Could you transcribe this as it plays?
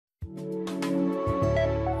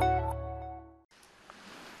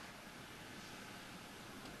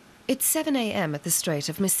It's 7 a.m. at the Strait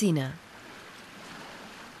of Messina.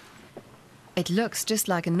 It looks just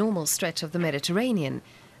like a normal stretch of the Mediterranean,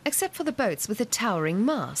 except for the boats with the towering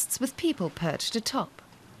masts with people perched atop.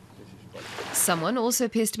 Someone also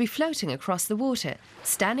appears to be floating across the water,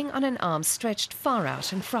 standing on an arm stretched far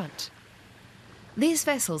out in front. These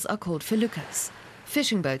vessels are called feluccas,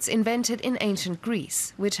 fishing boats invented in ancient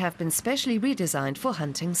Greece, which have been specially redesigned for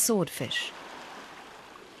hunting swordfish.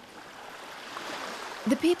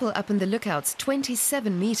 The people up in the lookouts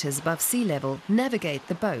 27 meters above sea level navigate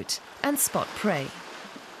the boat and spot prey.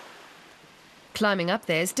 Climbing up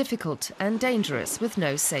there is difficult and dangerous with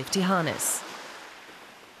no safety harness.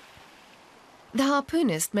 The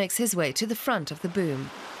harpoonist makes his way to the front of the boom.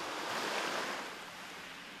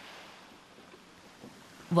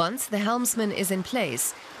 Once the helmsman is in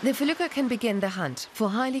place, the felucca can begin the hunt for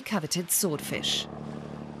highly coveted swordfish.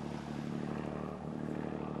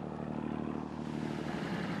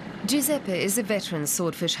 Giuseppe is a veteran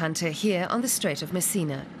swordfish hunter here on the Strait of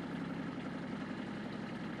Messina.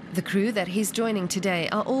 The crew that he's joining today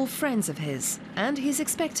are all friends of his, and he's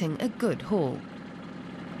expecting a good haul.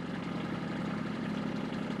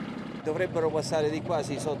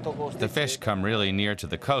 The fish come really near to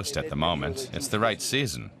the coast at the moment. It's the right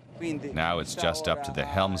season. Now it's just up to the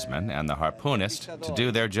helmsman and the harpoonist to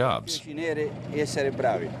do their jobs.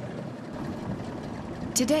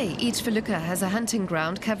 Today, each felucca has a hunting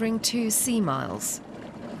ground covering 2 sea miles.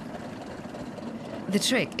 The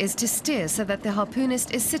trick is to steer so that the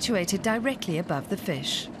harpoonist is situated directly above the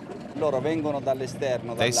fish.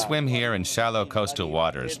 They swim here in shallow coastal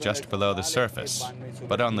waters just below the surface,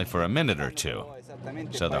 but only for a minute or two.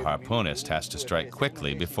 So the harpoonist has to strike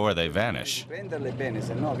quickly before they vanish.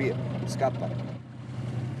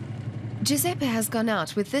 Giuseppe has gone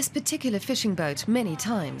out with this particular fishing boat many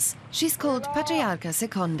times. She's called Patriarca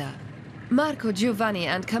Seconda. Marco, Giovanni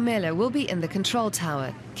and Carmelo will be in the control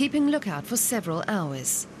tower, keeping lookout for several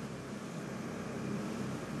hours.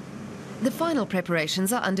 The final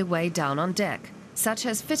preparations are underway down on deck, such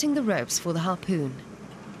as fitting the ropes for the harpoon.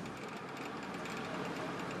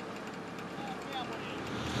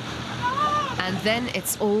 And then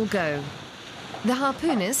it's all go. The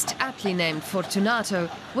harpoonist, aptly named Fortunato,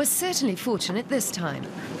 was certainly fortunate this time.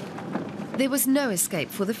 There was no escape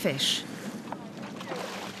for the fish.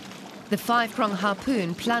 The 5-prong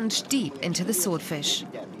harpoon plunged deep into the swordfish.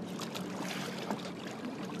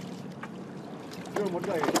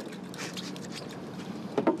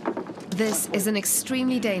 This is an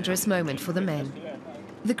extremely dangerous moment for the men.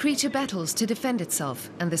 The creature battles to defend itself,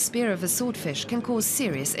 and the spear of a swordfish can cause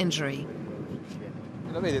serious injury.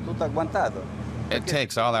 It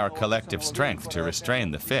takes all our collective strength to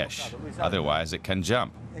restrain the fish, otherwise it can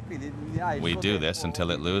jump. We do this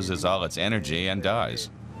until it loses all its energy and dies.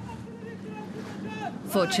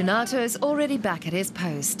 Fortunato is already back at his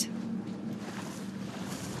post.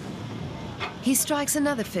 He strikes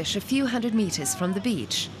another fish a few hundred meters from the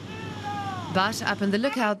beach. But up in the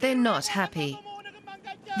lookout, they're not happy.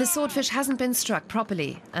 The swordfish hasn't been struck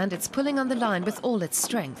properly, and it's pulling on the line with all its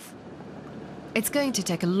strength. It's going to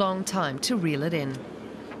take a long time to reel it in.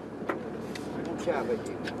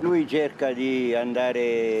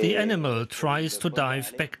 The animal tries to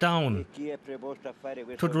dive back down.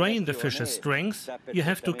 To drain the fish's strength, you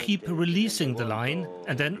have to keep releasing the line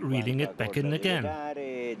and then reeling it back in again.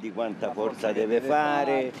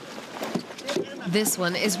 This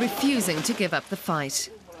one is refusing to give up the fight.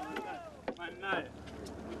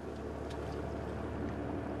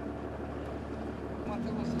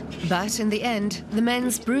 But in the end, the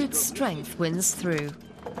men's brute strength wins through.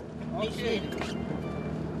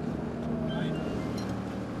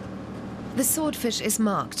 The swordfish is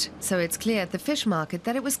marked, so it's clear at the fish market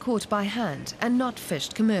that it was caught by hand and not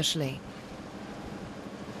fished commercially.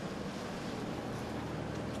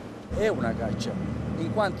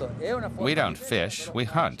 We don't fish, we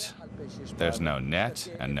hunt. There's no net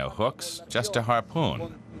and no hooks, just a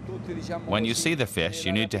harpoon. When you see the fish,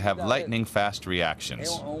 you need to have lightning-fast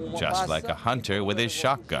reactions, just like a hunter with his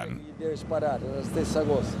shotgun.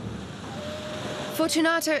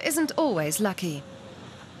 Fortunato isn't always lucky.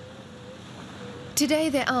 Today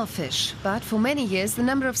there are fish, but for many years the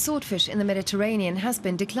number of swordfish in the Mediterranean has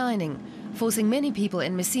been declining, forcing many people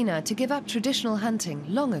in Messina to give up traditional hunting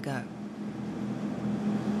long ago.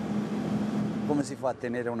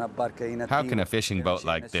 How can a fishing boat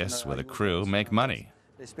like this with a crew make money?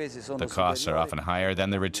 The costs are often higher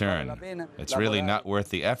than the return. It's really not worth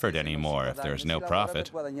the effort anymore if there's no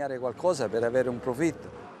profit.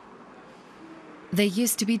 There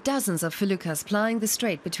used to be dozens of feluccas plying the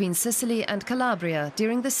strait between Sicily and Calabria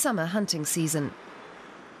during the summer hunting season.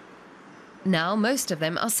 Now most of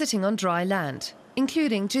them are sitting on dry land,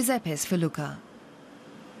 including Giuseppe's felucca.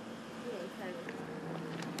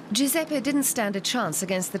 Giuseppe didn't stand a chance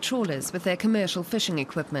against the trawlers with their commercial fishing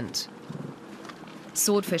equipment.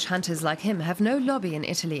 Swordfish hunters like him have no lobby in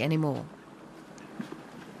Italy anymore.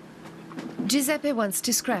 Giuseppe wants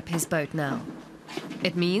to scrap his boat now.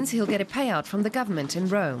 It means he'll get a payout from the government in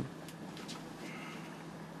Rome.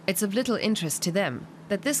 It's of little interest to them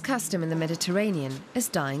that this custom in the Mediterranean is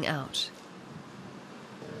dying out.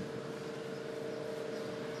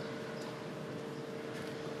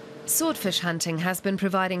 Swordfish hunting has been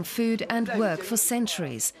providing food and work for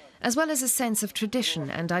centuries, as well as a sense of tradition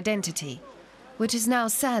and identity, which is now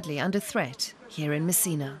sadly under threat here in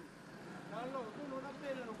Messina.